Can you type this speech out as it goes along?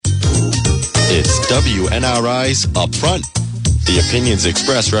It's WNRI's Upfront. The opinions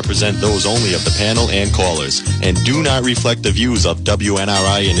expressed represent those only of the panel and callers and do not reflect the views of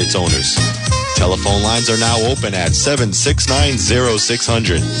WNRI and its owners. Telephone lines are now open at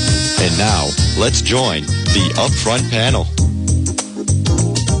 769-0600. And now, let's join the Upfront panel.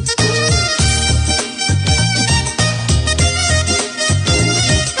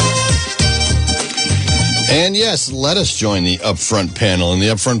 And yes, let us join the Upfront panel. And the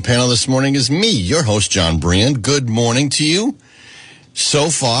Upfront panel this morning is me, your host, Jon Brien. Good morning to you. So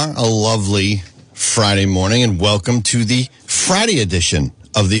far, a lovely Friday morning, and welcome to the Friday edition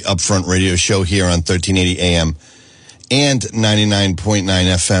of the Upfront radio show here on 1380 AM and 99.9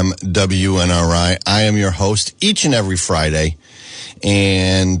 FM WNRI. I am your host each and every Friday.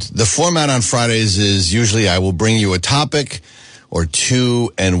 And the format on Fridays is usually I will bring you a topic or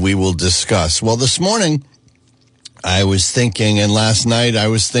two, and we will discuss. Well, this morning, I was thinking, and last night I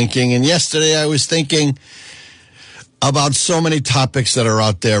was thinking, and yesterday I was thinking about so many topics that are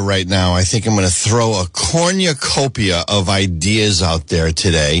out there right now. I think I'm going to throw a cornucopia of ideas out there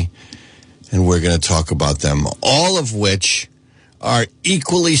today, and we're going to talk about them, all of which are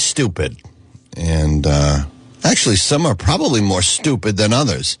equally stupid. And actually, some are probably more stupid than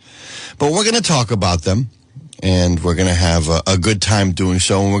others. But we're going to talk about them. And we're going to have a good time doing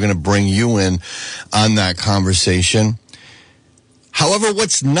so, and we're going to bring you in on that conversation. However,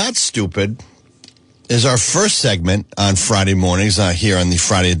 what's not stupid is our first segment on Friday mornings here on the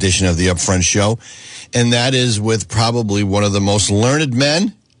Friday edition of the Upfront show, and that is with probably one of the most learned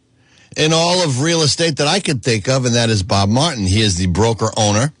men in all of real estate that I could think of, and that is Bob Martin. He is the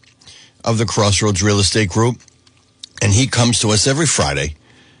broker-owner of the Crossroads Real Estate Group, and he comes to us every Friday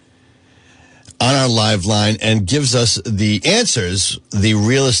on our live line and gives us the answers, the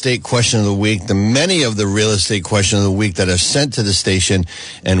real estate question of the week, the many of the real estate question of the week that are sent to the station,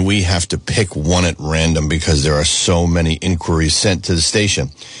 and we have to pick one at random because there are so many inquiries sent to the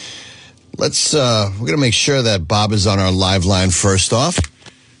station. We're going to make sure that Bob is on our live line first off.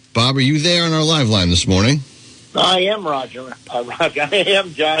 Bob, are you there on our live line this morning? I am, Roger. I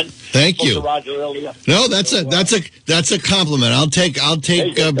am, John. Thank you. Roger earlier. No, that's a compliment. I'll take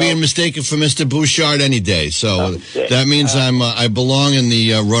being mistaken for Mr. Bouchard any day. So that means I belong in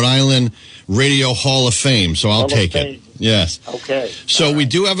the Rhode Island Radio Hall of Fame. So I'll take it. Yes. Okay. So we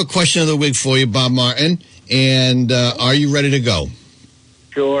do have a question of the week for you, Bob Martin. And are you ready to go?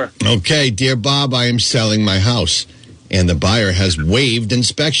 Sure. Okay, dear Bob, I am selling my house, and the buyer has waived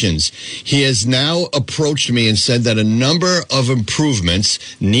inspections. He has now approached me and said that a number of improvements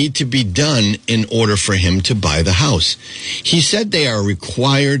need to be done in order for him to buy the house. He said they are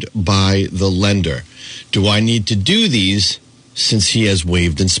required by the lender. Do I need to do these since he has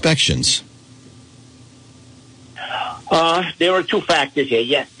waived inspections? There are two factors here.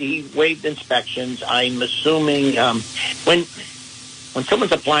 Yes, he waived inspections. I'm assuming when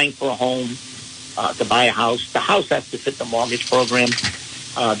someone's applying for a home, to buy a house, the house has to fit the mortgage program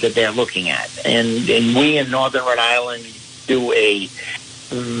that they're looking at. And we in Northern Rhode Island do a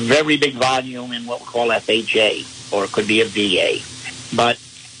very big volume in what we call FHA, or it could be a VA. But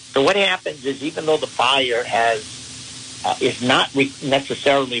so what happens is, even though the buyer is not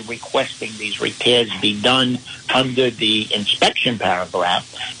necessarily requesting these repairs be done under the inspection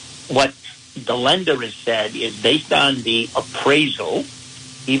paragraph, what the lender has said is, based on the appraisal,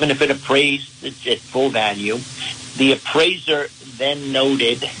 even if it appraised at full value, the appraiser then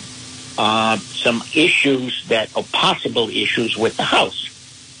noted some issues or possible issues with the house.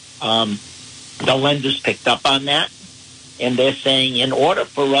 The lenders picked up on that, and they're saying, in order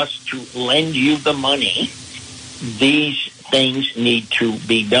for us to lend you the money, these things need to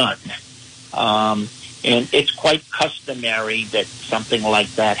be done. And it's quite customary that something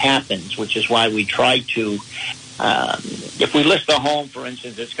like that happens, which is why we try to, if we list a home, for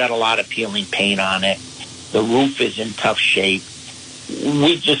instance, it's got a lot of peeling paint on it, the roof is in tough shape,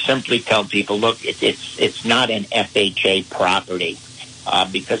 we just simply tell people, look, it's not an FHA property,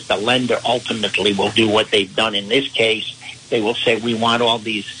 because the lender ultimately will do what they've done in this case. They will say, we want all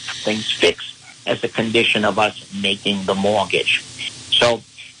these things fixed as a condition of us making the mortgage. So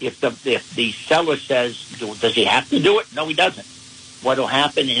if the seller says, does he have to do it? No, he doesn't. What will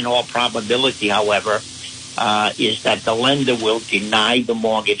happen in all probability, however, is that the lender will deny the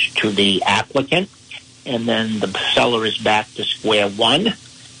mortgage to the applicant, and then the seller is back to square one.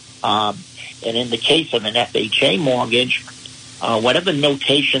 And in the case of an FHA mortgage, whatever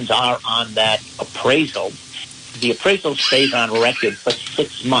notations are on that appraisal, the appraisal stays on record for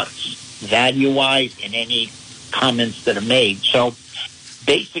 6 months, value-wise, and any comments that are made. So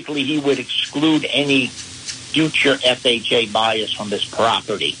basically, he would exclude any future FHA buyers from this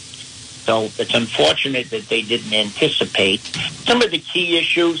property. So it's unfortunate that they didn't anticipate some of the key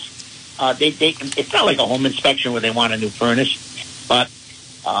issues. It's not like a home inspection where they want a new furnace, but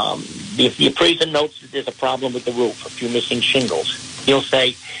if the appraiser notes that there's a problem with the roof, a few missing shingles, he'll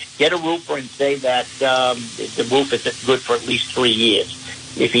say, get a roofer and say that the roof isn't good for at least 3 years.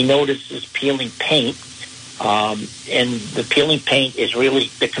 If he notices peeling paint, and the peeling paint is really,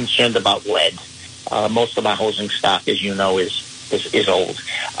 they're concerned about lead. Most of our housing stock, as you know, is old.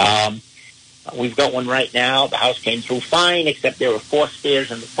 We've got one right now. The house came through fine, except there were 4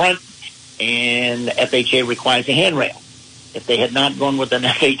 stairs in the front, and FHA requires a handrail. If they had not gone with an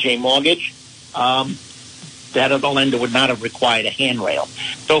FHA mortgage, that other lender would not have required a handrail.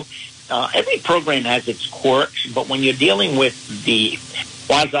 So every program has its quirks, but when you're dealing with the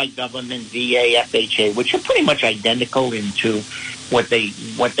quasi-government, VA, FHA, which are pretty much identical into what they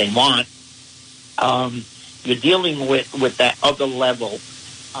want, you're dealing with that other level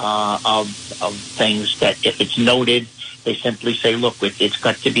of things that if it's noted, they simply say, look, it's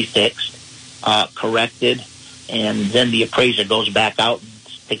got to be fixed, corrected, and then the appraiser goes back out and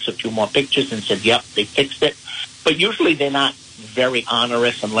takes a few more pictures and says, yep, they fixed it. But usually they're not very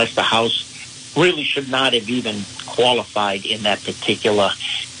onerous unless the house really should not have even qualified in that particular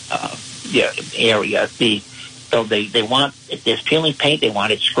area. So they want, if there's peeling paint, they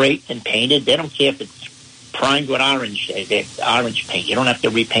want it scraped and painted. They don't care if it's primed with orange paint. You don't have to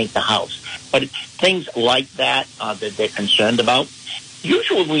repaint the house. But things like that that they're concerned about,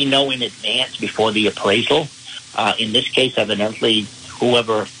 usually we know in advance before the appraisal. In this case, evidently,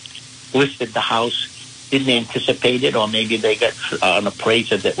 whoever listed the house didn't anticipate it, or maybe they got an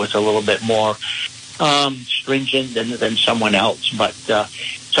appraiser that was a little bit more stringent than someone else. But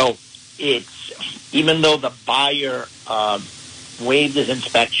so it's, even though the buyer waived his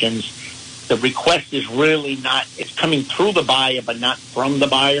inspections, the request is really not, it's coming through the buyer, but not from the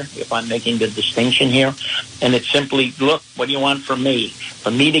buyer, if I'm making the distinction here. And it's simply, look, what do you want from me?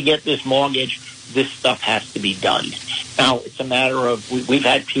 For me to get this mortgage, this stuff has to be done. Now, it's a matter of, we've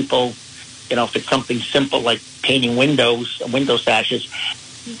had people, if it's something simple like painting window sashes,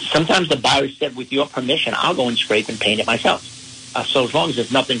 sometimes the buyer said, with your permission, I'll go and scrape and paint it myself. So as long as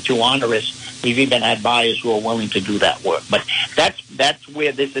it's nothing too onerous, we've even had buyers who are willing to do that work. But that's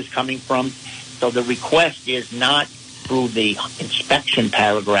where this is coming from. So the request is not through the inspection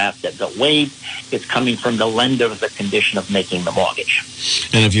paragraph that got waived. It's coming from the lender of the condition of making the mortgage.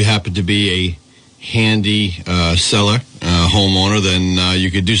 And if you happen to be a handy seller, homeowner, then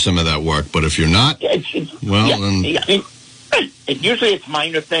you could do some of that work. But if you're not, usually it's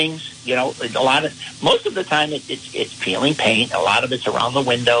minor things. Most of the time it's peeling paint. A lot of it's around the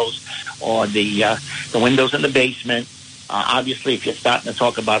windows or the windows in the basement. Obviously, if you're starting to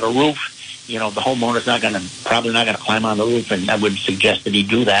talk about a roof, the homeowner's probably not gonna climb on the roof, and I would suggest that he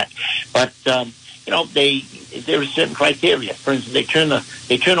do that. But there is certain criteria. For instance, they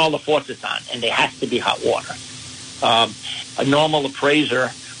turn all the faucets on, and there has to be hot water. A normal appraiser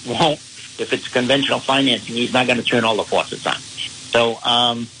won't. If it's conventional financing, he's not going to turn all the faucets on. So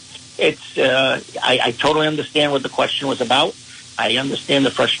I totally understand what the question was about. I understand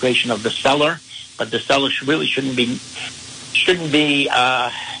the frustration of the seller, but the seller should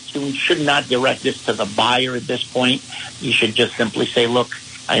not direct this to the buyer at this point. You should just simply say, look,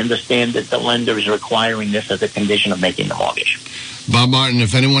 I understand that the lender is requiring this as a condition of making the mortgage. Bob Martin,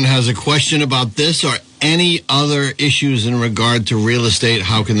 if anyone has a question about this or any other issues in regard to real estate,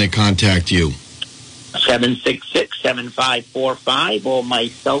 how can they contact you? 766-7545 or my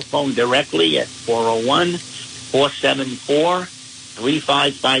cell phone directly at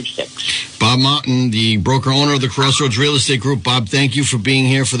 401-474-3556. Bob Martin, the broker-owner of the Crossroads Real Estate Group. Bob, thank you for being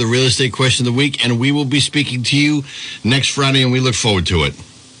here for the Real Estate Question of the Week, and we will be speaking to you next Friday, and we look forward to it.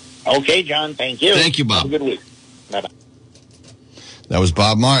 Okay, John. Thank you. Thank you, Bob. Have a good week. Bye-bye. That was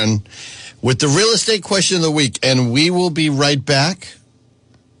Bob Martin with the Real Estate Question of the Week, and we will be right back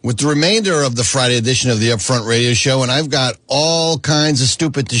with the remainder of the Friday edition of the Upfront Radio Show, and I've got all kinds of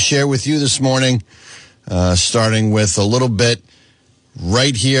stupid to share with you this morning, starting with a little bit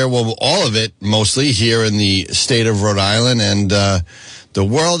right here, well, all of it mostly here in the state of Rhode Island, and the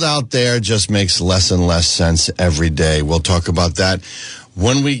world out there just makes less and less sense every day. We'll talk about that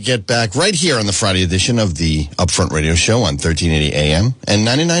when we get back right here on the Friday edition of the Upfront Radio Show on 1380 AM and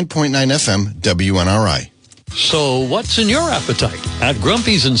 99.9 FM WNRI. So what's in your appetite? At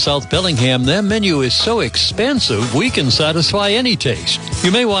Grumpy's in South Bellingham, their menu is so expansive we can satisfy any taste.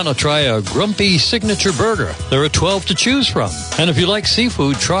 You may want to try a Grumpy Signature Burger. There are 12 to choose from. And if you like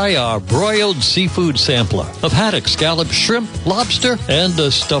seafood, try our broiled seafood sampler of haddock, scallop, shrimp, lobster, and a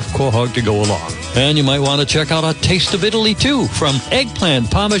stuffed quahog to go along. And you might want to check out A Taste of Italy, too, from eggplant,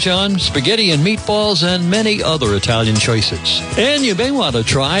 parmesan, spaghetti and meatballs, and many other Italian choices. And you may want to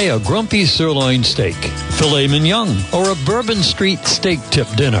try a Grumpy sirloin steak, filet mignon, or a Bourbon Street steak tip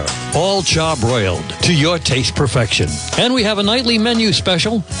dinner, all charbroiled to your taste perfection. And we have a nightly menu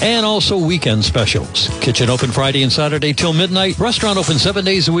special and also weekend specials. Kitchen open Friday and Saturday till midnight. Restaurant open 7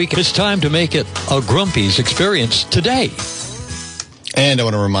 days a week. It's time to make it a Grumpy's experience today. And I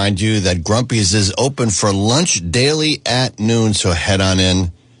want to remind you that Grumpy's is open for lunch daily at noon, so head on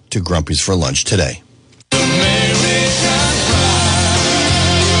in to Grumpy's for lunch today.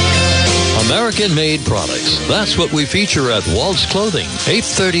 American-made products. That's what we feature at Waltz Clothing,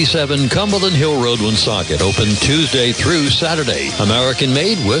 837 Cumberland Hill Road, Woonsocket. Open Tuesday through Saturday.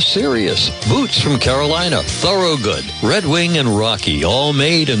 American-made, we're serious. Boots from Carolina, Thorogood, Red Wing, and Rocky, all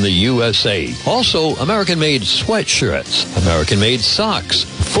made in the USA. Also, American-made sweatshirts, American-made socks,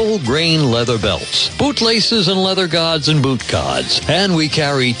 full-grain leather belts, boot laces and leather guards and boot guards. And we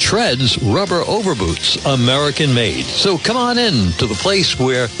carry Treads rubber overboots, American-made. So come on in to the place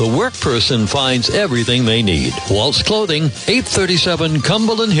where the work person finds everything they need. Waltz Clothing, 837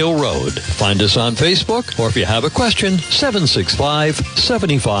 Cumberland Hill Road. Find us on Facebook, or if you have a question,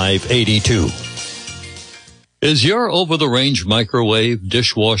 765-7582. Is your over-the-range microwave,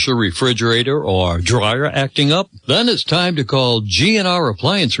 dishwasher, refrigerator, or dryer acting up? Then it's time to call G&R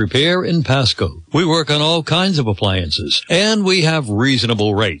Appliance Repair in Pasco. We work on all kinds of appliances, and we have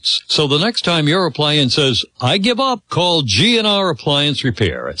reasonable rates. So the next time your appliance says, I give up, call G&R Appliance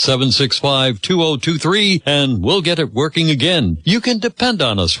Repair at 765-2023, and we'll get it working again. You can depend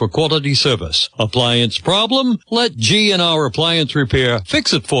on us for quality service. Appliance problem? Let G&R Appliance Repair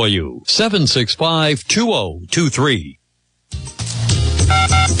fix it for you. 765-2023. You're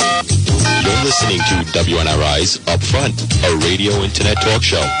listening to WNRI's Upfront, a radio internet talk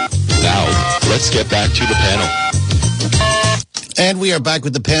show. Now, let's get back to the panel. And we are back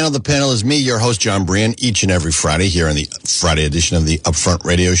with the panel. The panel is me, your host, Jon Brien, each and every Friday here on the Friday edition of the Upfront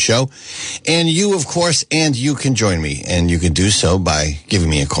radio show. And you, of course, and you can join me. And you can do so by giving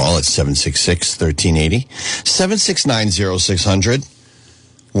me a call at 766-1380, 769-0600.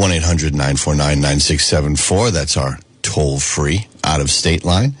 1-800-949-9674. That's our toll-free out-of-state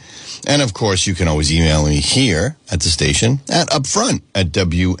line. And, of course, you can always email me here at the station at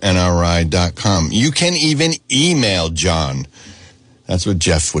upfront@WNRI.com. You can even email John. That's what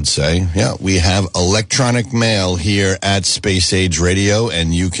Jeff would say. Yeah, we have electronic mail here at Space Age Radio,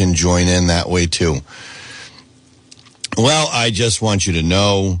 and you can join in that way, too. Well, I just want you to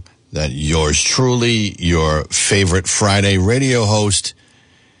know that yours truly, your favorite Friday radio host,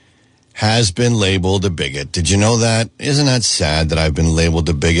 has been labeled a bigot. Did you know that? Isn't that sad that I've been labeled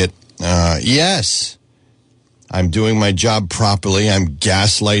a bigot? Yes. I'm doing my job properly. I'm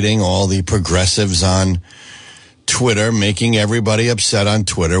gaslighting all the progressives on Twitter, making everybody upset on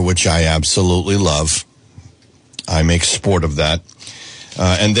Twitter, which I absolutely love. I make sport of that.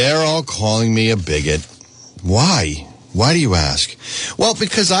 And they're all calling me a bigot. Why? Why do you ask? Well,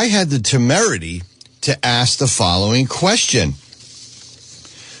 because I had the temerity to ask the following question.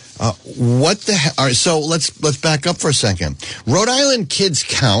 What the hell? All right, so let's back up for a second. Rhode Island Kids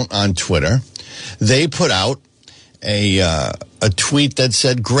Count on Twitter, they put out a tweet that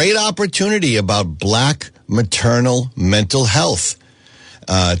said, great opportunity about Black maternal mental health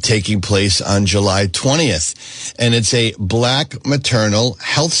taking place on July 20th. And it's a Black Maternal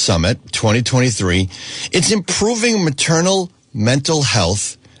Health Summit 2023. It's improving maternal mental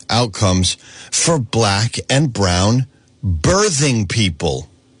health outcomes for Black and brown birthing people.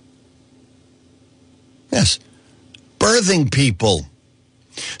 Yes, birthing people.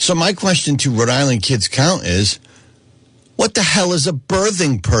 So my question to Rhode Island Kids Count is, what the hell is a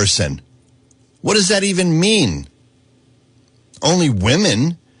birthing person? What does that even mean? Only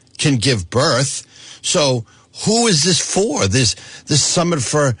women can give birth. So who is this for? This summit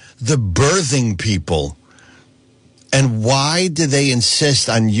for the birthing people. And why do they insist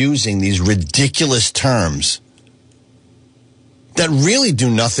on using these ridiculous terms that really do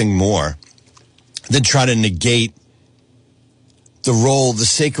nothing more than try to negate the role, the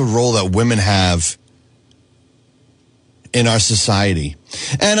sacred role that women have in our society?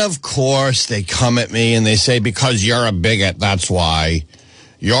 And of course, they come at me and they say, because you're a bigot, that's why.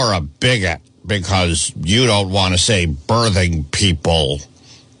 You're a bigot because you don't want to say birthing people.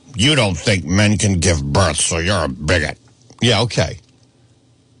 You don't think men can give birth, so you're a bigot. Yeah, okay.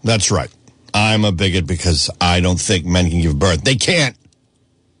 That's right. I'm a bigot because I don't think men can give birth. They can't.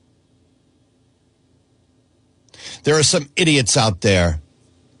 There are some idiots out there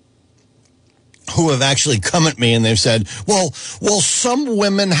who have actually come at me and they've said, well, some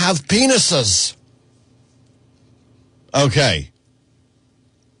women have penises. Okay.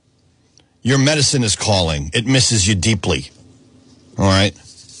 Your medicine is calling. It misses you deeply. All right?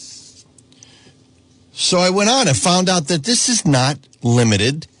 So I went on and found out that this is not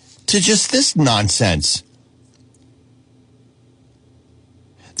limited to just this nonsense.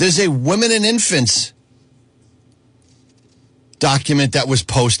 There's a women and infants document that was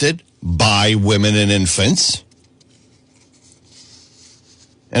posted by women and infants.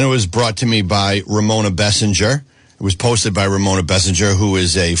 And it was brought to me by Ramona Bessinger. It was posted by Ramona Bessinger, who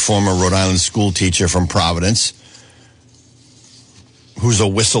is a former Rhode Island school teacher from Providence, who's a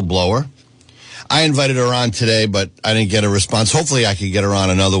whistleblower. I invited her on today, but I didn't get a response. Hopefully I could get her on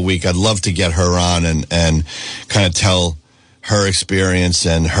another week. I'd love to get her on and kind of tell her experience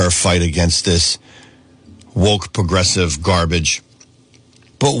and her fight against this woke progressive garbage.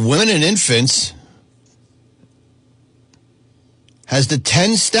 But Women and Infants has the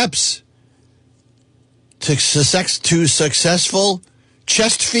 10 steps to successful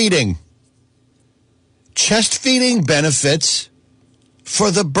chest feeding. Chest feeding benefits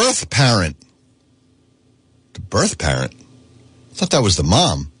for the birth parent. The birth parent? I thought that was the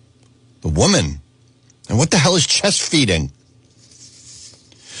mom, the woman. And what the hell is chest feeding?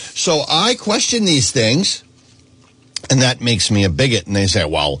 So I question these things, and that makes me a bigot. And they say,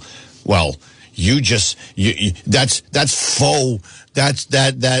 well, that's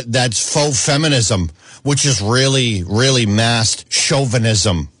faux feminism, which is really masked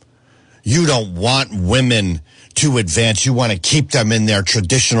chauvinism. You don't want women to advance. You want to keep them in their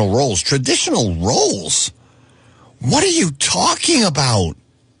traditional roles. Traditional roles? What are you talking about?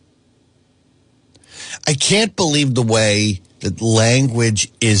 I can't believe the way that language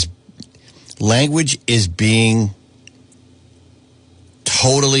is being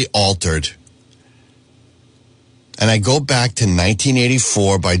totally altered. And I go back to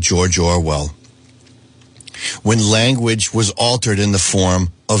 1984 by George Orwell, when language was altered in the form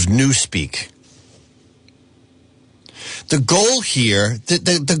of newspeak. The goal here,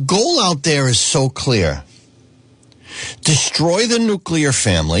 the goal out there is so clear. Destroy the nuclear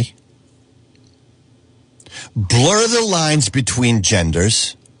family, blur the lines between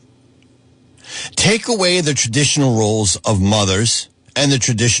genders, take away the traditional roles of mothers and the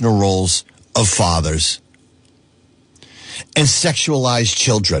traditional roles of fathers, and sexualize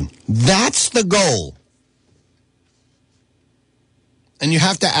children. That's the goal. And you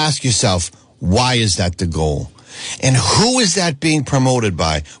have to ask yourself, why is that the goal? And who is that being promoted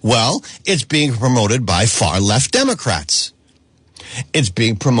by? Well, it's being promoted by far left Democrats. It's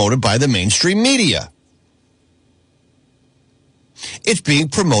being promoted by the mainstream media. It's being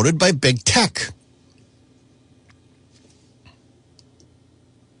promoted by big tech.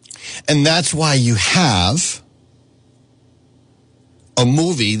 And that's why you have a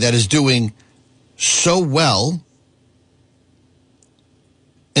movie that is doing so well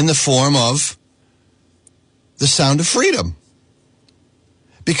in the form of The Sound of Freedom.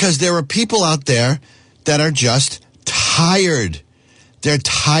 Because there are people out there that are just tired. They're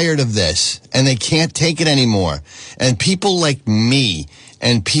tired of this, and they can't take it anymore. And people like me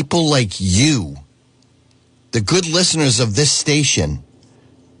and people like you, the good listeners of this station,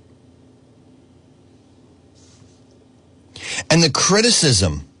 and the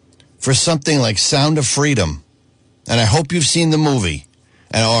criticism for something like Sound of Freedom, and I hope you've seen the movie,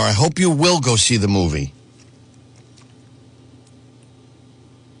 or I hope you will go see the movie.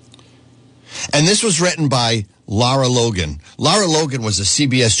 And this was written by Lara Logan. Lara Logan was a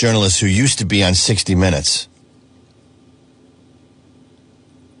CBS journalist who used to be on 60 Minutes.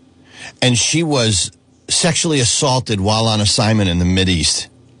 And she was sexually assaulted while on assignment in the Mideast.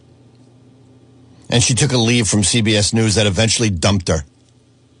 And she took a leave from CBS News that eventually dumped her.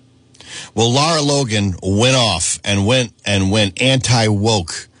 Well, Lara Logan went off and went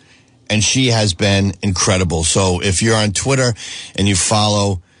anti-woke, and she has been incredible. So if you're on Twitter and you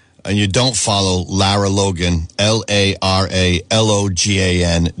follow, and you don't follow Lara Logan, LARALOGAN,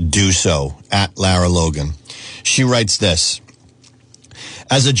 do so, at Lara Logan. She writes this: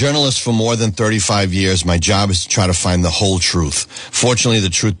 as a journalist for more than 35 years, my job is to try to find the whole truth. Fortunately, the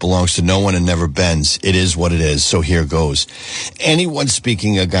truth belongs to no one and never bends. It is what it is, so here goes. Anyone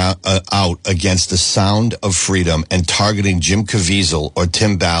speaking out against the Sound of Freedom and targeting Jim Caviezel or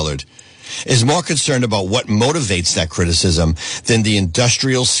Tim Ballard is more concerned about what motivates that criticism than the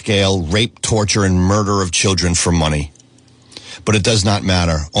industrial-scale rape, torture, and murder of children for money. But it does not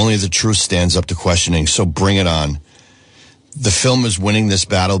matter. Only the truth stands up to questioning, so bring it on. The film is winning this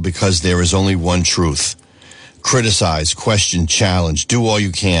battle because there is only one truth. Criticize, question, challenge, do all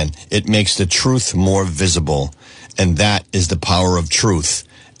you can. It makes the truth more visible, and that is the power of truth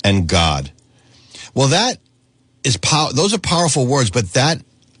and God. Well, that is those are powerful words, but that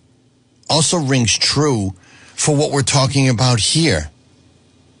also rings true for what we're talking about here.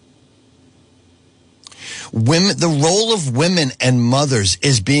 Women, the role of women and mothers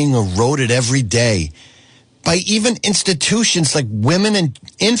is being eroded every day by even institutions like women and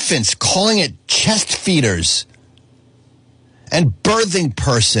infants, calling it chest feeders and birthing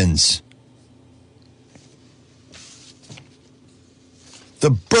persons. The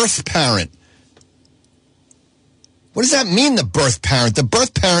birth parent. What does that mean, the birth parent? The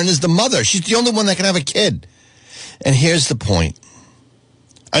birth parent is the mother. She's the only one that can have a kid. And here's the point.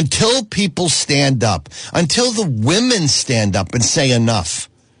 Until people stand up, until the women stand up and say enough.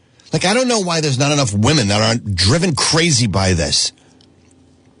 Like, I don't know why there's not enough women that aren't driven crazy by this.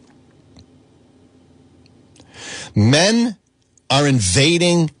 Men are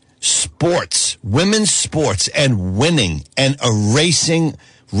invading sports, women's sports, and winning and erasing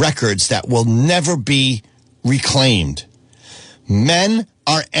records that will never be reclaimed. Men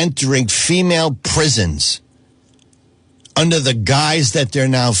are entering female prisons under the guise that they're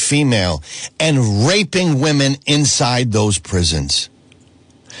now female and raping women inside those prisons.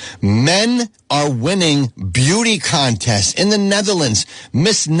 Men are winning beauty contests in the Netherlands.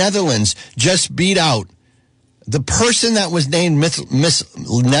 Miss Netherlands just beat out. The person that was named Miss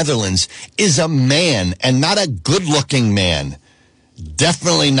Netherlands is a man and not a good-looking man.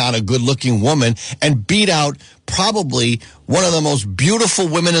 Definitely not a good-looking woman, and beat out probably one of the most beautiful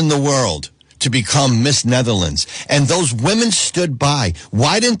women in the world to become Miss Netherlands. And those women stood by.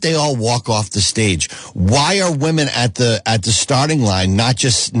 Why didn't they all walk off the stage? Why are women at the starting line not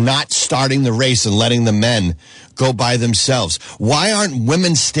starting the race and letting the men go by themselves? Why aren't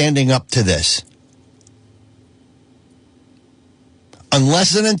women standing up to this?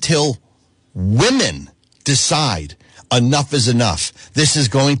 Unless and until women decide enough is enough, this is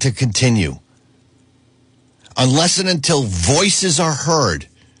going to continue. Unless and until voices are heard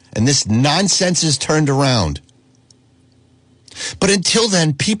and this nonsense is turned around. But until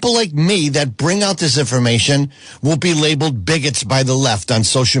then, people like me that bring out this information will be labeled bigots by the left on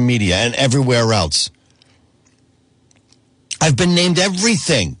social media and everywhere else. I've been named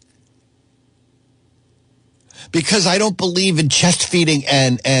everything because I don't believe in chest feeding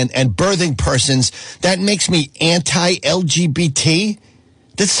and birthing persons. That makes me anti-LGBT.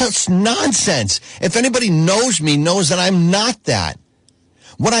 That's such nonsense. If anybody knows me, knows that I'm not that.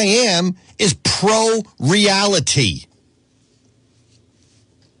 What I am is pro-reality.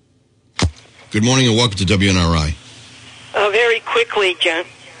 Good morning and welcome to WNRI. Very quickly, John.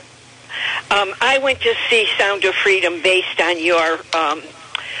 I went to see Sound of Freedom based on your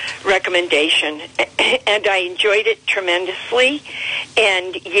recommendation, and I enjoyed it tremendously.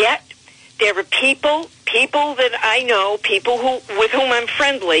 And yet, there are people that I know, people with whom I'm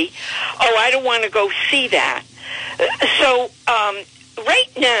friendly. Oh, I don't want to go see that. So, right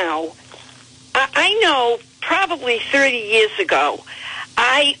now, I know probably 30 years ago,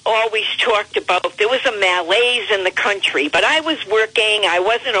 I always talked about there was a malaise in the country, but I was working, I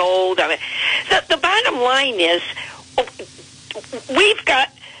wasn't old. The bottom line is, we've got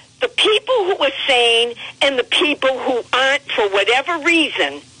the people who are sane and the people who aren't for whatever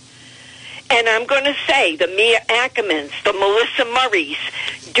reason. And I'm going to say, the Mia Ackermans, the Melissa Murrays,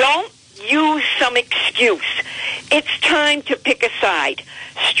 don't use some excuse. It's time to pick a side.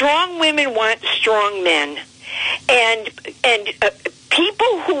 Strong women want strong men. And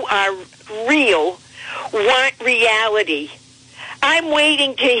people who are real want reality. I'm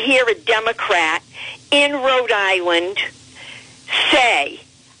waiting to hear a Democrat in Rhode Island say,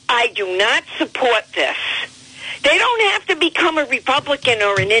 I do not support this. They don't have to become a Republican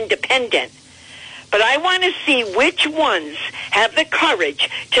or an independent. But I want to see which ones have the courage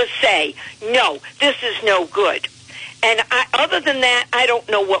to say, no, this is no good. And other than that, I don't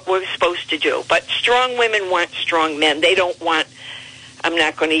know what we're supposed to do. But strong women want strong men. They don't want, I'm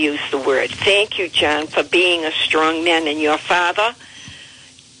not going to use the word. Thank you, John, for being a strong man. And your father,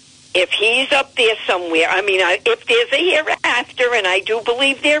 if he's up there somewhere, if there's a hereafter, and I do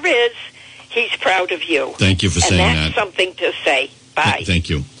believe there is, he's proud of you. Thank you for saying that. And that's something to say. Bye. Thank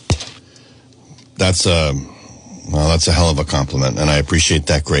you. That's a hell of a compliment, and I appreciate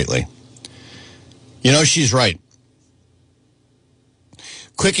that greatly. You know, she's right.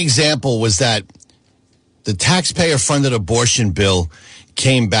 Quick example was that the taxpayer-funded abortion bill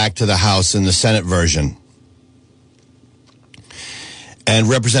came back to the House in the Senate version. And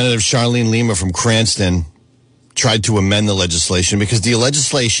Representative Charlene Lima from Cranston tried to amend the legislation because the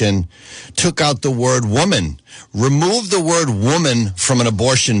legislation took out the word woman, removed the word woman from an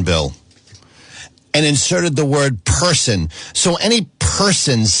abortion bill. and inserted the word person. So any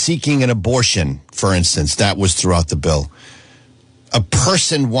person seeking an abortion, for instance, that was throughout the bill. A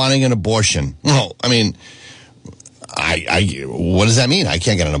person wanting an abortion. Well, I mean, what does that mean? I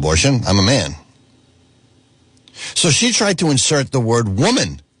can't get an abortion. I'm a man. So she tried to insert the word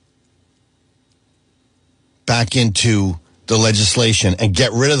woman back into the legislation and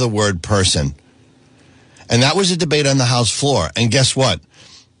get rid of the word person. And that was a debate on the House floor. And guess what?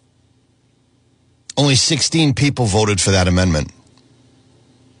 Only 16 people voted for that amendment.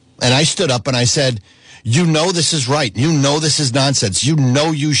 And I stood up and I said, you know this is right. You know this is nonsense. You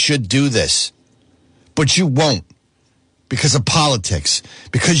know you should do this. But you won't because of politics,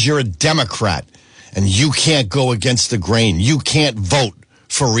 because you're a Democrat and you can't go against the grain. You can't vote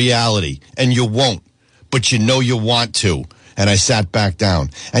for reality, and you won't. But you know you want to. And I sat back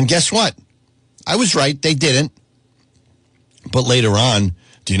down. And guess what? I was right. They didn't. But later on,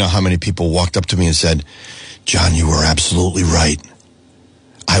 do you know how many people walked up to me and said, John, you were absolutely right.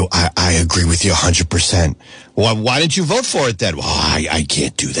 I agree with you 100%. Well, why didn't you vote for it then? Well, I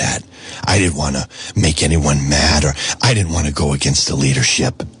can't do that. I didn't want to make anyone mad, or I didn't want to go against the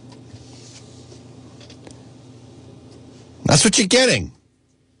leadership. That's what you're getting.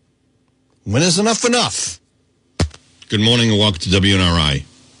 When is enough enough? Good morning and welcome to WNRI.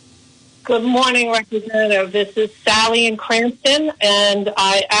 Good morning, Representative. This is Sally in Cranston, and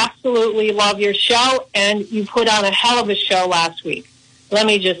I absolutely love your show, and you put on a hell of a show last week. Let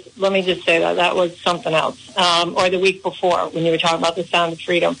me just say that was something else, or the week before when you were talking about the sound of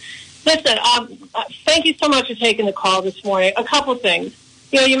freedom. Listen, thank you so much for taking the call this morning. A couple things.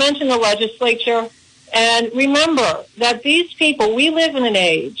 You mentioned the legislature, and remember that these people, we live in an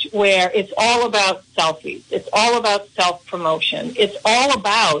age where it's all about selfies. It's all about self-promotion. It's all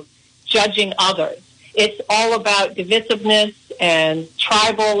about judging others. It's all about divisiveness and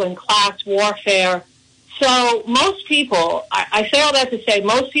tribal and class warfare. So most people, I say all that to say,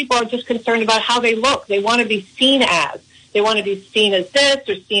 most people are just concerned about how they look. They want to be seen as. They want to be seen as this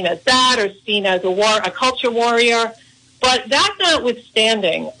or seen as that or seen as a culture warrior. But that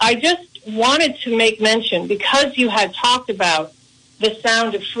notwithstanding, I just wanted to make mention, because you had talked about the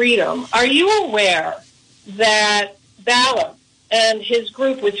sound of freedom, are you aware that Bala and his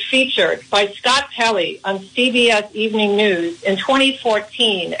group was featured by Scott Pelley on CBS Evening News in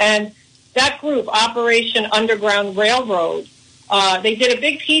 2014? And that group, Operation Underground Railroad, they did a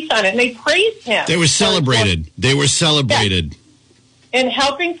big piece on it, and they praised him. They were celebrated. Yes. In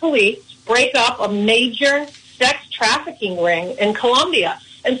helping police break up a major sex trafficking ring in Colombia.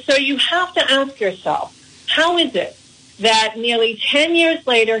 And so you have to ask yourself, how is it that nearly 10 years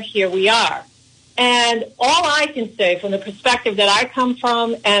later, here we are? And all I can say from the perspective that I come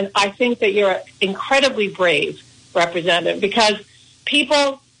from, and I think that you're incredibly brave, Representative, because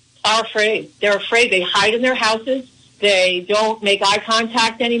people are afraid. They're afraid. They hide in their houses. They don't make eye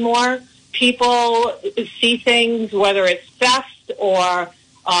contact anymore. People see things, whether it's theft or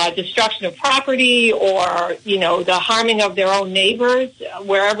destruction of property or, the harming of their own neighbors,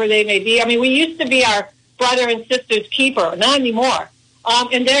 wherever they may be. I mean, we used to be our brother and sister's keeper. Not anymore.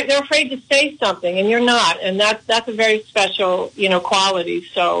 And they're afraid to say something, and you're not. And that's a very special, quality.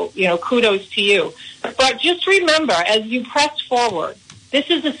 So, kudos to you. But just remember, as you press forward, this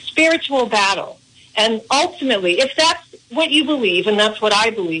is a spiritual battle. And ultimately, if that's what you believe, and that's what I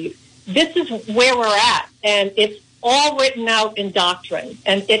believe, this is where we're at. And it's all written out in doctrine.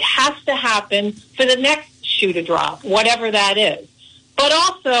 And it has to happen for the next shoe to drop, whatever that is. But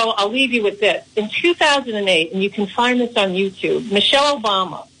also, I'll leave you with this. In 2008, and you can find this on YouTube, Michelle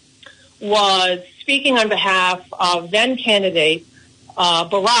Obama was speaking on behalf of then candidate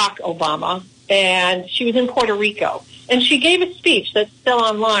Barack Obama, and she was in Puerto Rico. And she gave a speech that's still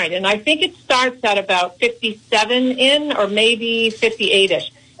online, and I think it starts at about 57 in, or maybe 58-ish.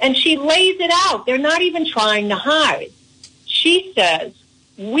 And she lays it out. They're not even trying to hide. She says,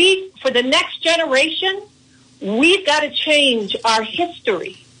 for the next generation, we've got to change our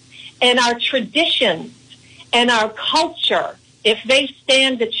history and our traditions and our culture if they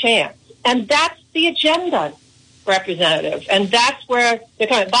stand a chance. And that's the agenda, Representative. And that's where they're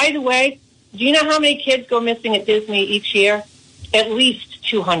coming. By the way, do you know how many kids go missing at Disney each year? At least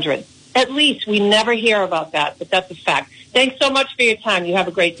 200. At least. We never hear about that, but that's a fact. Thanks so much for your time. You have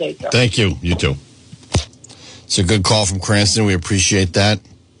a great day, sir. Thank you. You too. It's a good call from Cranston. We appreciate that.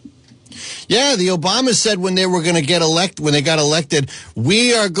 Yeah, the Obamas said when they were going to get elected, when they got elected,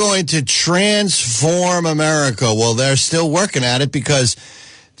 we are going to transform America. Well, they're still working at it because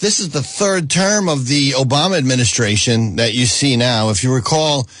this is the third term of the Obama administration that you see now. If you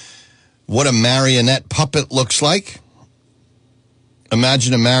recall what a marionette puppet looks like,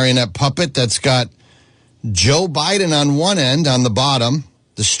 imagine a marionette puppet that's got Joe Biden on one end, on the bottom,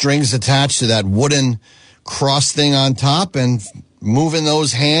 the strings attached to that wooden cross thing on top, and moving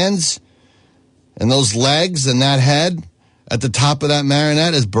those hands and those legs and that head at the top of that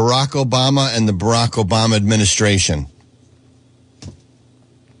marionette is Barack Obama and the Barack Obama administration.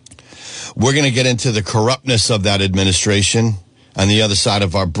 We're going to get into the corruptness of that administration on the other side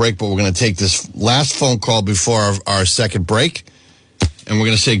of our break, but we're going to take this last phone call before our second break, and we're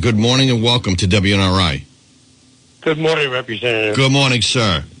going to say good morning and welcome to WNRI. Good morning, Representative. Good morning,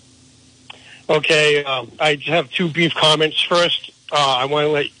 sir. Okay, I just have two brief comments. First, I want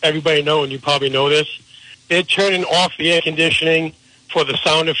to let everybody know, and you probably know this, they're turning off the air conditioning for The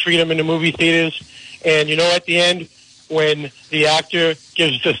Sound of Freedom in the movie theaters. And, you know, at the end, when the actor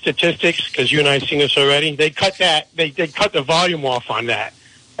gives the statistics, because you and I have seen this already, they cut that, they cut the volume off on that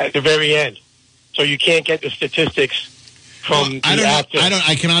at the very end. So you can't get the statistics from the actor.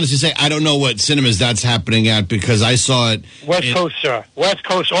 I can honestly say I don't know what cinemas that's happening at, because I saw it. West Coast, sir. West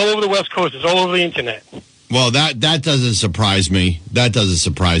Coast, all over the West Coast. It's all over the internet. Well, that doesn't surprise me. That doesn't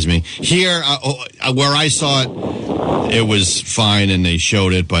surprise me. Here, where I saw it, it was fine, and they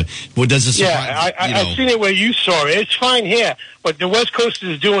showed it. But what does it surprise? Yeah, I've seen it where you saw it. It's fine here, but the West Coast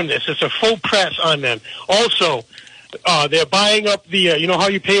is doing this. It's a full press on them. Also, they're buying up the. You know how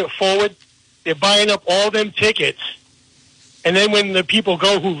you pay it forward? They're buying up all them tickets, and then when the people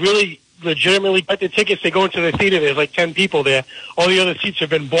go who really legitimately got the tickets, they go into the theater. There's like 10 people there. All the other seats have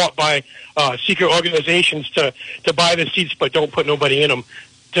been bought by secret organizations to buy the seats, but don't put nobody in them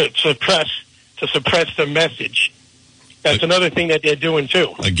to suppress the message. That's another thing that they're doing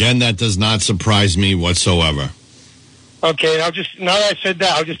too. Again, that does not surprise me whatsoever. Okay, now that I said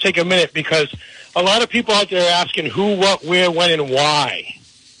that, I'll just take a minute, because a lot of people out there are asking who, what, where, when, and why,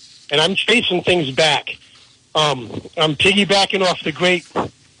 and I'm chasing things back. I'm piggybacking off the great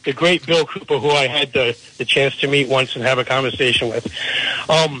Bill Cooper, who I had the chance to meet once and have a conversation with.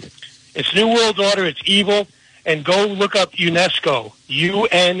 It's New World Order. It's evil. And go look up UNESCO.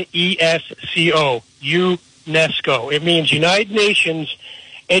 UNESCO. UNESCO. It means United Nations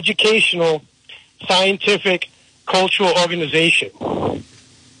Educational, Scientific, Cultural Organization.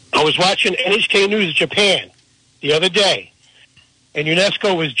 I was watching NHK News Japan the other day, and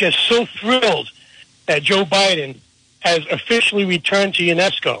UNESCO was just so thrilled that Joe Biden has officially returned to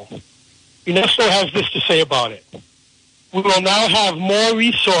UNESCO. UNESCO has this to say about it. We will now have more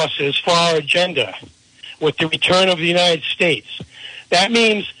resources for our agenda with the return of the United States. That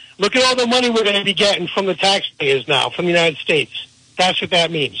means, look at all the money we're going to be getting from the taxpayers now, from the United States. That's what that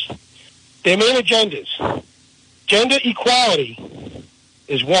means. Their main agendas. Gender equality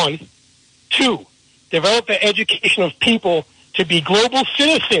is one. 2, develop the education of people to be global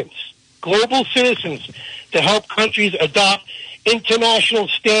citizens to help countries adopt international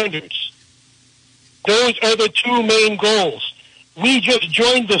standards. Those are the 2 main goals. We just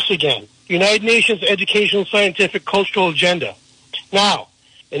joined this again. United Nations Educational, Scientific, Cultural Agenda. Now,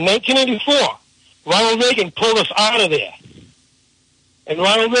 in 1984, Ronald Reagan pulled us out of there. And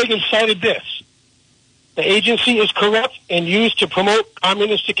Ronald Reagan cited this. The agency is corrupt and used to promote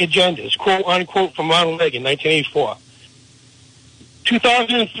communistic agendas, quote unquote, from Ronald Reagan, 1984.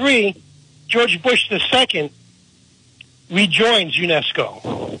 2003, George Bush II rejoins UNESCO.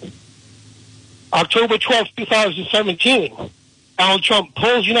 October 12, 2017, Donald Trump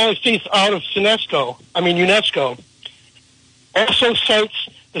pulls the United States out of UNESCO. Also cites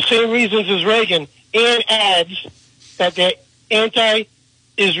the same reasons as Reagan, and adds that they're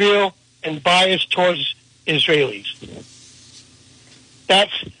anti-Israel and biased towards Israelis.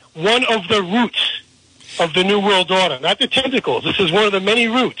 That's one of the roots of the New World Order, not the tentacles. This is one of the many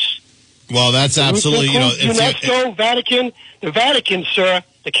roots. Well, that's absolutely, UNESCO, Vatican. The Vatican, sir,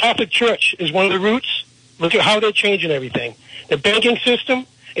 the Catholic Church is one of the roots. Look at how they're changing everything. The banking system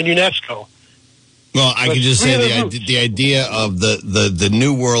and UNESCO. Well, I can just say the idea of the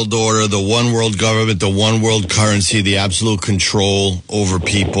New World Order, the one world government, the one world currency, the absolute control over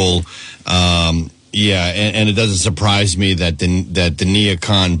people. And it doesn't surprise me that the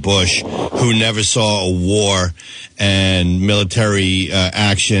neocon Bush, who never saw a war and military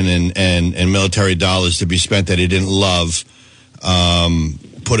action and military dollars to be spent that he didn't love,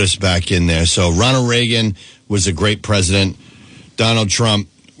 put us back in there. So Ronald Reagan was a great president. Donald Trump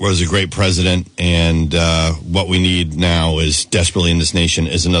was a great president, and what we need now is desperately in this nation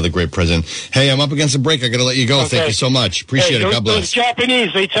is another great president. Hey, I'm up against a break. I got to let you go. Okay. Thank you so much. Appreciate it. God bless. Those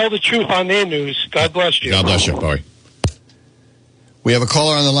Japanese, they tell the truth on their news. God bless you. God bless you. Bye. We have a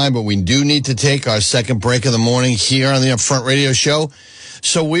caller on the line, but we do need to take our second break of the morning here on the Upfront Radio Show.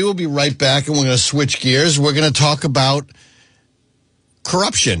 So we will be right back, and we're going to switch gears. We're going to talk about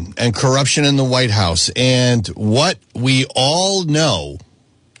corruption and corruption in the White House. And what we all know,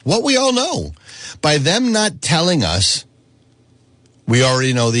 by them not telling us, we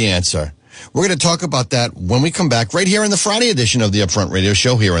already know the answer. We're going to talk about that when we come back right here in the Friday edition of the Upfront Radio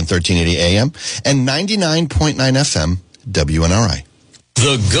Show here on 1380 AM and 99.9 FM WNRI.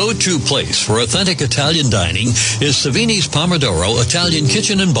 The go-to place for authentic Italian dining is Savini's Pomodoro Italian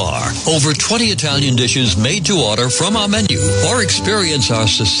Kitchen and Bar. Over 20 Italian dishes made to order from our menu, or experience our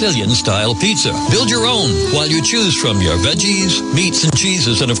Sicilian-style pizza. Build your own while you choose from your veggies, meats, and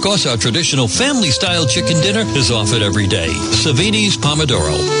cheeses. And, of course, our traditional family-style chicken dinner is offered every day. Savini's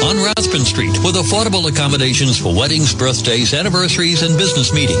Pomodoro on Rathbun Street with affordable accommodations for weddings, birthdays, anniversaries, and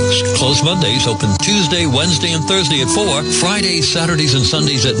business meetings. Closed Mondays, open Tuesday, Wednesday, and Thursday at 4, Fridays, Saturdays, and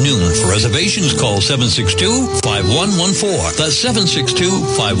Sundays at noon. For reservations, call 762-5114. That's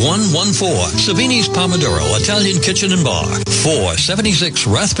 762-5114. Savini's Pomodoro Italian Kitchen and Bar, 476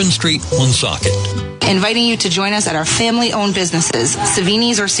 Rathbun Street, Woonsocket. Inviting you to join us at our family-owned businesses,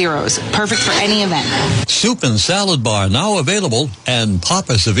 Savini's or Ciro's, perfect for any event. Soup and salad bar now available, and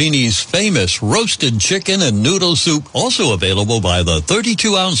Papa Savini's famous roasted chicken and noodle soup also available by the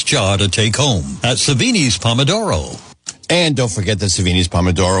 32-ounce jar to take home at Savini's Pomodoro. And don't forget that Savini's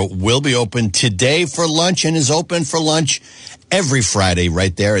Pomodoro will be open today for lunch and is open for lunch every Friday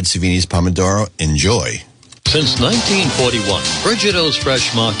right there at Savini's Pomodoro. Enjoy. Since 1941, Brigitto's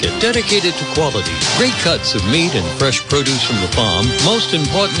Fresh Market, dedicated to quality, great cuts of meat and fresh produce from the farm. Most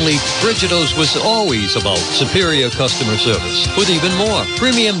importantly, Brigitto's was always about superior customer service, with even more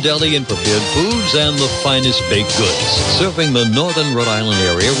premium deli and prepared foods and the finest baked goods. Serving the northern Rhode Island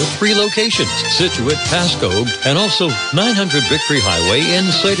area with 3 locations, Situate, Pasco, and also 900 Victory Highway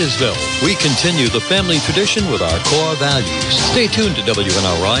in Slatersville. We continue the family tradition with our core values. Stay tuned to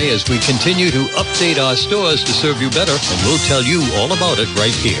WNRI as we continue to update our stores to serve you better, and we'll tell you all about it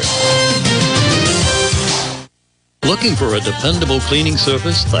right here. Looking for a dependable cleaning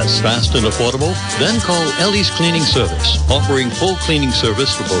service that's fast and affordable? Then call Ellie's Cleaning Service, offering full cleaning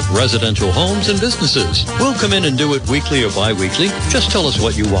service for both residential homes and businesses. We'll come in and do it weekly or bi-weekly. Just tell us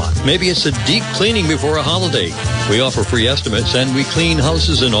what you want. Maybe it's a deep cleaning before a holiday. We offer free estimates, and we clean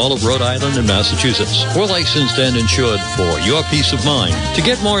houses in all of Rhode Island and Massachusetts. We're licensed and insured for your peace of mind. To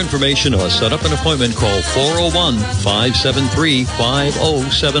get more information or set up an appointment, call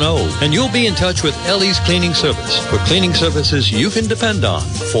 401-573-5070, and you'll be in touch with Ellie's Cleaning Service for cleaning services you can depend on.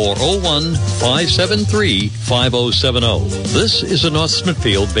 401-573-5070. This is a North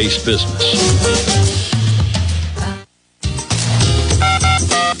Smithfield-based business.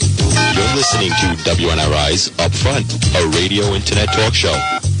 You're listening to WNRI's Upfront, a radio internet talk show.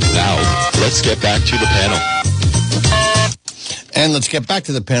 Now, let's get back to the panel. And let's get back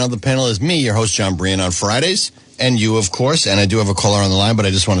to the panel. The panel is me, your host, Jon Brien, on Fridays, and you, of course. And I do have a caller on the line, but I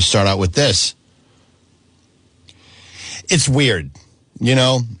just want to start out with this. It's weird,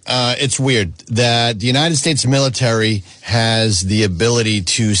 it's weird that the United States military has the ability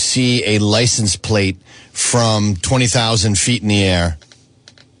to see a license plate from 20,000 feet in the air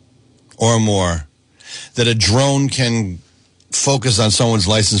or more, that a drone can focus on someone's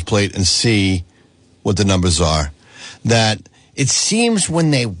license plate and see what the numbers are, that it seems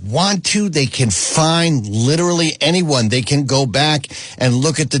when they want to, they can find literally anyone. They can go back and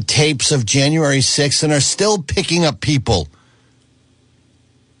look at the tapes of January 6th and are still picking up people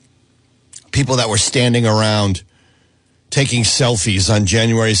that were standing around taking selfies on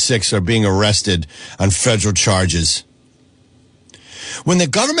January 6th are being arrested on federal charges. When the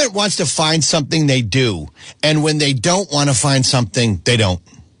government wants to find something, they do. And when they don't want to find something, they don't.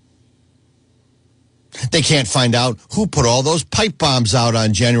 They can't find out who put all those pipe bombs out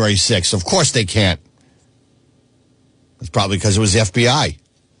on January 6th. Of course they can't. It's probably because it was the FBI.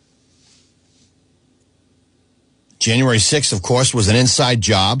 January 6th, of course, was an inside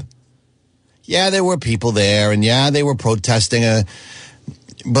job. Yeah, there were people there, and yeah, they were protesting.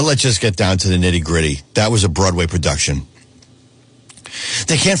 But let's just get down to the nitty-gritty. That was a Broadway production.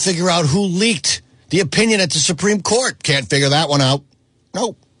 They can't figure out who leaked the opinion at the Supreme Court. Can't figure that one out.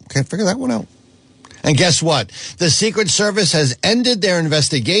 No, can't figure that one out. And guess what? The Secret Service has ended their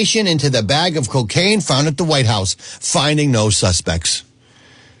investigation into the bag of cocaine found at the White House, finding no suspects.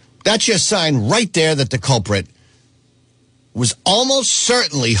 That's your sign right there that the culprit was almost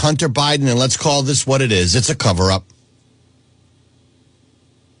certainly Hunter Biden, and let's call this what it is. It's a cover-up.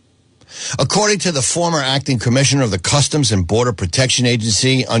 According to the former acting commissioner of the Customs and Border Protection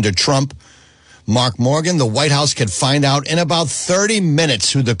Agency under Trump, Mark Morgan, the White House could find out in about 30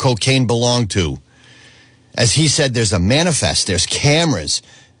 minutes who the cocaine belonged to. As he said, there's a manifest, there's cameras.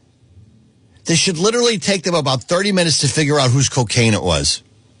 This should literally take them about 30 minutes to figure out whose cocaine it was.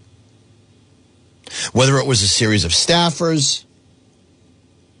 Whether it was a series of staffers,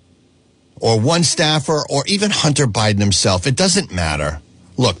 or one staffer, or even Hunter Biden himself. It doesn't matter.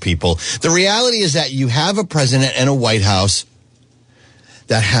 Look, people, the reality is that you have a president and a White House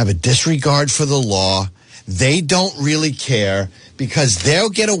that have a disregard for the law. They don't really care because they'll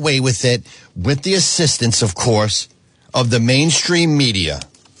get away with it with the assistance, of course, of the mainstream media.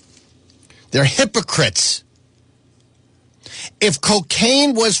 They're hypocrites. If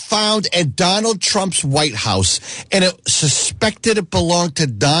cocaine was found at Donald Trump's White House and it suspected it belonged to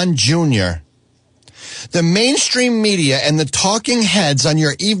Don Jr., the mainstream media and the talking heads on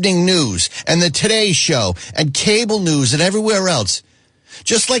your evening news and the Today Show and cable news and everywhere else,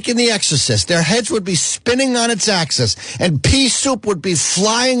 just like in The Exorcist, their heads would be spinning on its axis and pea soup would be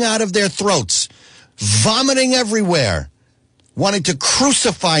flying out of their throats, vomiting everywhere, wanting to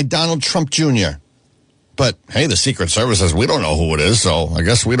crucify Donald Trump Jr. But, hey, the Secret Service says we don't know who it is, so I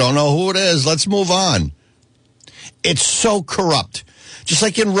guess we don't know who it is. Let's move on. It's so corrupt. Just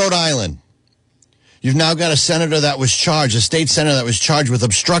like in Rhode Island. You've now got a senator that was charged, a state senator that was charged with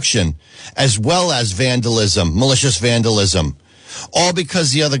obstruction, as well as vandalism, malicious vandalism. All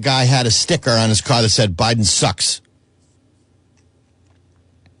because the other guy had a sticker on his car that said, Biden sucks.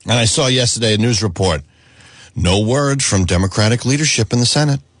 And I saw yesterday a news report. No word from Democratic leadership in the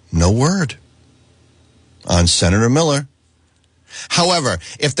Senate. No word on Senator Miller. However,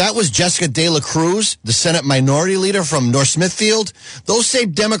 if that was Jessica De La Cruz, the Senate minority leader from North Smithfield, those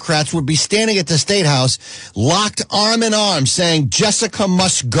same Democrats would be standing at the State House, locked arm in arm, saying, Jessica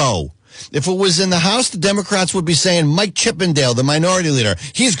must go. If it was in the House, the Democrats would be saying, Mike Chippendale, the minority leader,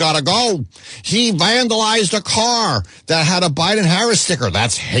 he's got to go. He vandalized a car that had a Biden-Harris sticker.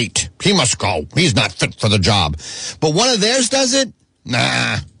 That's hate. He must go. He's not fit for the job. But one of theirs does it?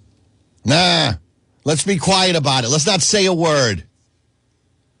 Nah. Let's be quiet about it. Let's not say a word.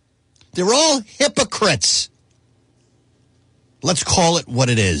 They're all hypocrites. Let's call it what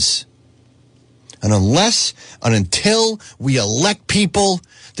it is. And until we elect people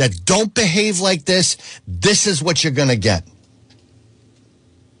that don't behave like this is what you're going to get.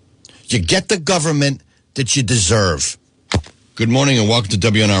 You get the government that you deserve. Good morning and welcome to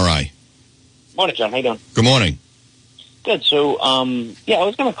WNRI. Morning, John. How you doing? Good morning. Good. So, I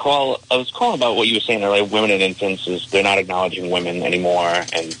was going to call. I was calling about what you were saying earlier. Women and infants they're not acknowledging women anymore,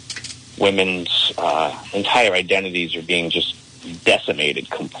 and women's entire identities are being just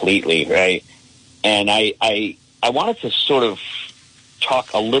decimated completely, right? And I wanted to sort of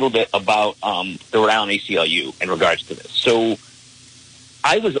talk a little bit about the Rhode Island ACLU in regards to this. So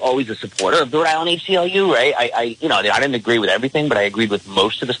I was always a supporter of the Rhode Island ACLU, right? I didn't agree with everything, but I agreed with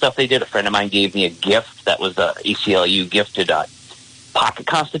most of the stuff they did. A friend of mine gave me a gift that was the ACLU gifted pocket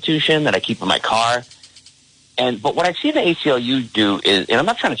constitution that I keep in my car. But what I see the ACLU do is, and I'm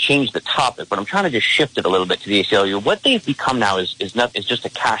not trying to change the topic, but I'm trying to just shift it a little bit to the ACLU. What they've become now is just a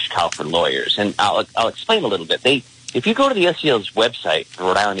cash cow for lawyers, and I'll explain a little bit. If you go to the ACLU's website, the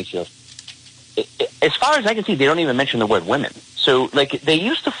Rhode Island ACLU, as far as I can see, they don't even mention the word women. So, they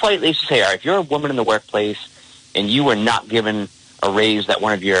used to fight. They used to say, all right, if you're a woman in the workplace and you were not given a raise that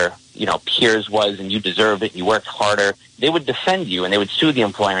one of your peers was, and you deserved it, you worked harder, they would defend you and they would sue the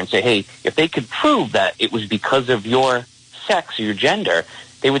employer and say, hey, if they could prove that it was because of your sex or your gender,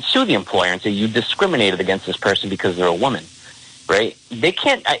 they would sue the employer and say you discriminated against this person because they're a woman, right? They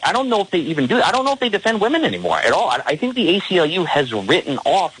can't. I don't know if they even do. I don't know if they defend women anymore at all. I think the ACLU has written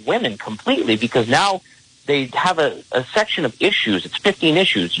off women completely because now they have a section of issues. It's 15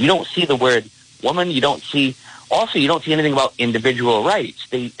 issues. You don't see the word woman. You don't see anything about individual rights.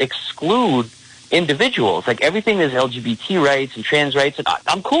 They exclude individuals. Everything is LGBT rights and trans rights. And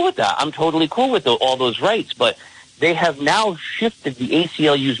I'm cool with that. I'm totally cool with all those rights. But they have now shifted the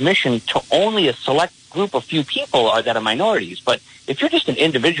ACLU's mission to only a select group of few people that are minorities. But if you're just an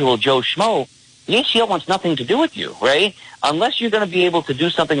individual Joe Schmo, the ACL wants nothing to do with you, right? Unless you're going to be able to do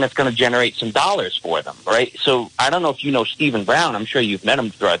something that's going to generate some dollars for them, right? So I don't know if you know Stephen Brown. I'm sure you've met him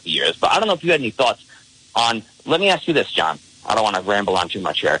throughout the years. But I don't know if you had any thoughts on, let me ask you this, John. I don't want to ramble on too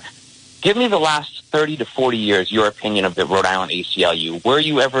much here. Give me the last 30 to 40 years, your opinion of the Rhode Island ACLU. Were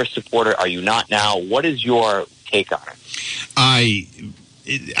you ever a supporter? Are you not now? What is your take on it?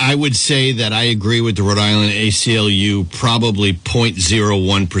 I would say that I agree with the Rhode Island ACLU probably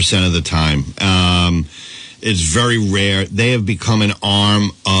 0.01% of the time. It's very rare. They have become an arm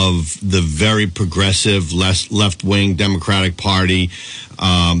of the very progressive left-wing Democratic Party.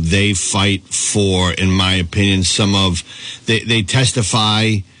 They fight for, in my opinion, they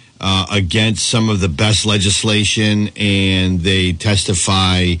testify against some of the best legislation, and they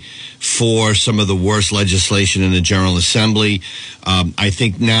testify for some of the worst legislation in the General Assembly. I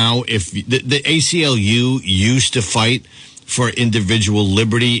think now, if the ACLU used to fight for individual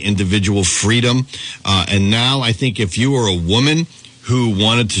liberty, individual freedom, and now I think if you were a woman who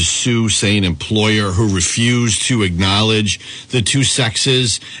wanted to sue, say, an employer who refused to acknowledge the two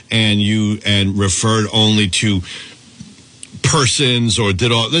sexes and referred only to persons, or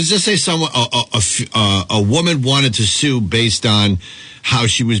did all, let's just say someone, a woman wanted to sue based on how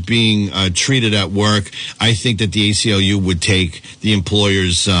she was being treated at work, I think that the ACLU would take the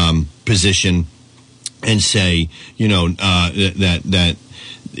employer's position and say, that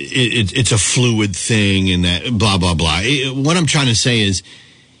it's a fluid thing and that blah, blah, blah. What I'm trying to say is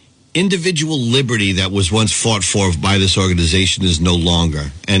individual liberty that was once fought for by this organization is no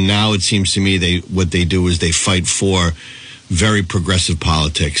longer. And now it seems to me what they do is they fight for very progressive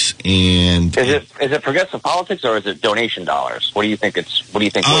politics. And is it progressive politics, or is it donation dollars? What do you think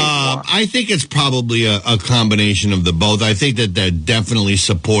I think it's probably a combination of the both. I think that they're definitely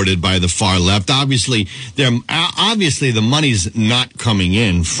supported by the far left. Obviously the money's not coming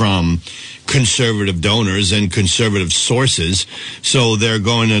in from conservative donors and conservative sources, so they're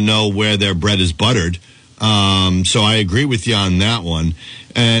going to know where their bread is buttered. So I agree with you on that one.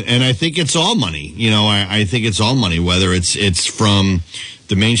 And I think it's all money. I think it's all money, whether it's from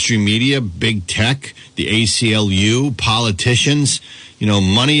the mainstream media, big tech, the ACLU, politicians.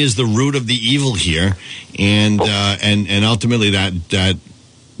 Money is the root of the evil here. And ultimately that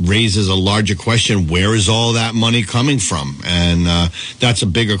raises a larger question. Where is all that money coming from? And that's a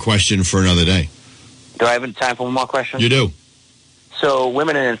bigger question for another day. Do I have time for one more question? You do. So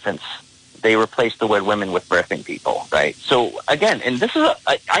women and infants, they replaced the word women with birthing people, right? So again, and this is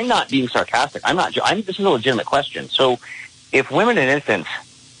I'm not being sarcastic. This is a legitimate question. So if women and infants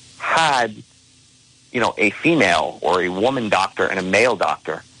had, a female or a woman doctor and a male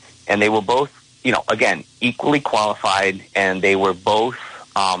doctor, and they were both, again, equally qualified, and they were both,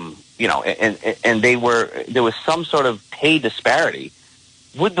 and there was some sort of pay disparity,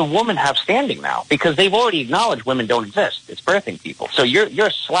 would the woman have standing now? Because they've already acknowledged women don't exist. It's birthing people. So you're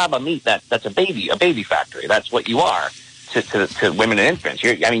a slab of meat that's a baby factory. That's what you are to women and infants.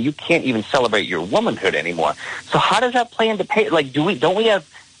 You can't even celebrate your womanhood anymore. So how does that play into pay? Like, don't we have?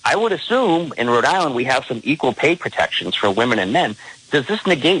 I would assume in Rhode Island we have some equal pay protections for women and men. Does this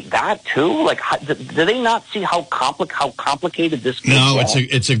negate that too? Like, do they not see how complicated this? No,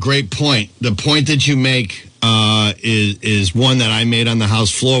 it's a great point. The point that you make is one that I made on the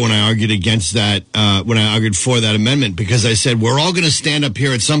House floor when I argued against that, when I argued for that amendment, because I said we're all going to stand up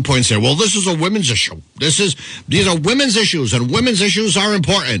here at some point and say, well, this is a women's issue. These are women's issues, and women's issues are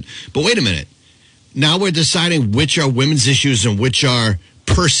important. But wait a minute. Now we're deciding which are women's issues and which are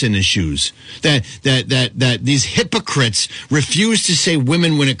person issues. That these hypocrites refuse to say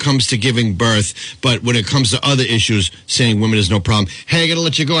women when it comes to giving birth, but when it comes to other issues, saying women is no problem. Hey, I got to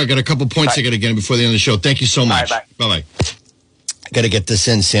let you go. I got a couple points I got to get in before the end of the show. Thank you so much. Bye-bye. I got to get this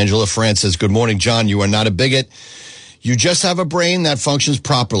in. Sandra France says, good morning, John. You are not a bigot. You just have a brain that functions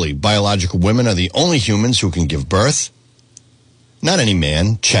properly. Biological women are the only humans who can give birth. Not any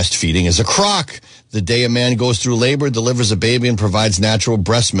man. Chest feeding is a crock. The day a man goes through labor, delivers a baby, and provides natural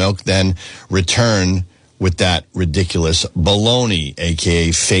breast milk, then return with that ridiculous baloney,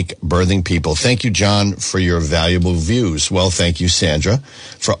 a.k.a. fake birthing people. Thank you, John, for your valuable views. Well, thank you, Sandra,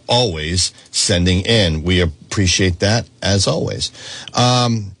 for always sending in. We appreciate that, as always.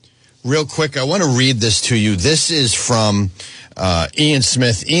 Real quick, I want to read this to you. This is from Ian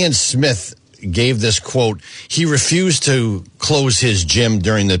Smith. Ian Smith gave this quote. He refused to close his gym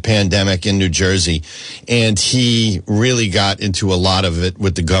during the pandemic in New Jersey, and he really got into a lot of it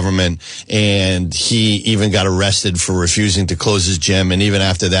with the government, and he even got arrested for refusing to close his gym, and even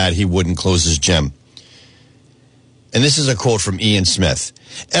after that, he wouldn't close his gym. And this is a quote from Ian Smith.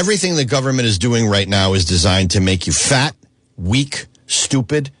 Everything the government is doing right now is designed to make you fat, weak,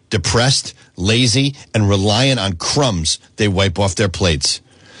 stupid, depressed, lazy, and reliant on crumbs they wipe off their plates.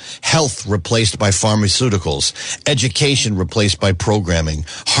 Health replaced by pharmaceuticals, education replaced by programming,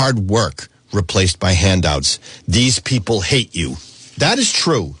 hard work replaced by handouts. These people hate you. That is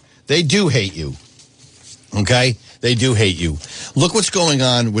true. They do hate you. Okay? They do hate you. Look what's going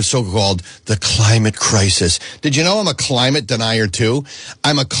on with so-called the climate crisis. Did you know I'm a climate denier too?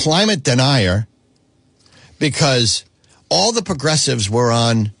 I'm a climate denier because all the progressives were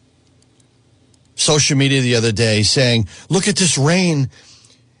on social media the other day saying, look at this rain.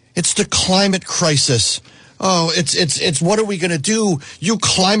 It's the climate crisis. Oh, it's what are we going to do? You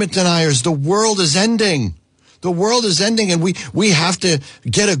climate deniers, the world is ending. The world is ending, and we have to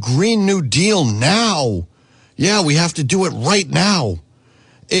get a Green New Deal now. Yeah, we have to do it right now.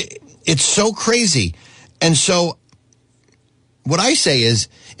 It's so crazy. And so what I say is,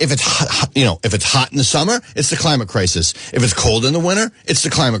 if it's hot, if it's hot in the summer, it's the climate crisis. If it's cold in the winter, it's the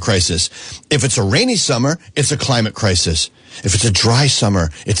climate crisis. If it's a rainy summer, it's a climate crisis. If it's a dry summer,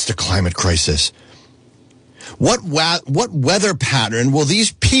 it's the climate crisis. What weather pattern will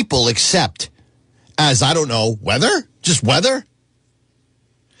these people accept as, I don't know, weather? Just weather?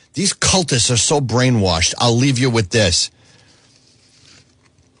 These cultists are so brainwashed. I'll leave you with this.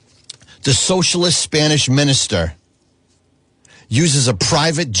 The socialist Spanish minister uses a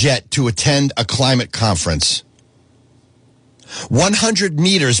private jet to attend a climate conference. 100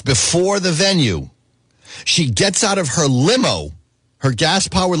 meters before the venue, she gets out of her limo, her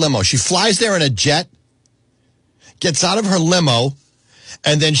gas-powered limo. She flies there in a jet, gets out of her limo,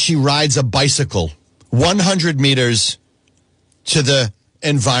 and then she rides a bicycle 100 meters to the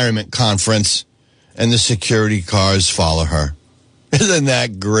environment conference, and the security cars follow her. Isn't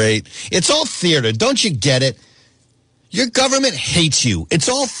that great? It's all theater. Don't you get it? Your government hates you. It's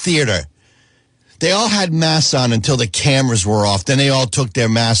all theater. They all had masks on until the cameras were off. Then they all took their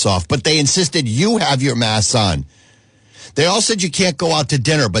masks off. But they insisted you have your masks on. They all said you can't go out to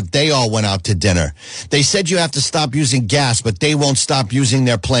dinner, but they all went out to dinner. They said you have to stop using gas, but they won't stop using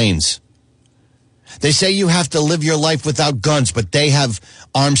their planes. They say you have to live your life without guns, but they have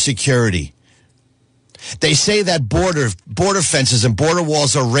armed security. They say that border fences and border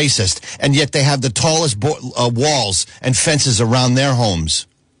walls are racist, and yet they have the tallest walls and fences around their homes.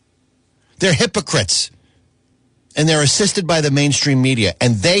 They're hypocrites, and they're assisted by the mainstream media,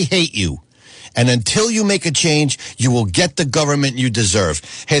 and they hate you. And until you make a change, you will get the government you deserve.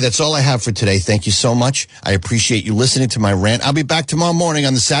 Hey, that's all I have for today. Thank you so much. I appreciate you listening to my rant. I'll be back tomorrow morning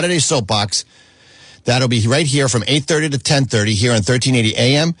on the Saturday Soapbox. That'll be right here from 8:30 to 10:30 here on 1380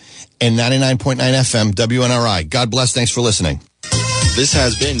 AM and 99.9 FM WNRI. God bless. Thanks for listening. This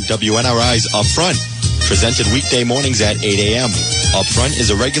has been WNRI's Upfront, presented weekday mornings at 8 a.m. Upfront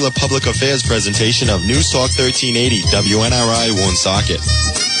is a regular public affairs presentation of News Talk 1380 WNRI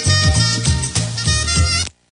Woonsocket.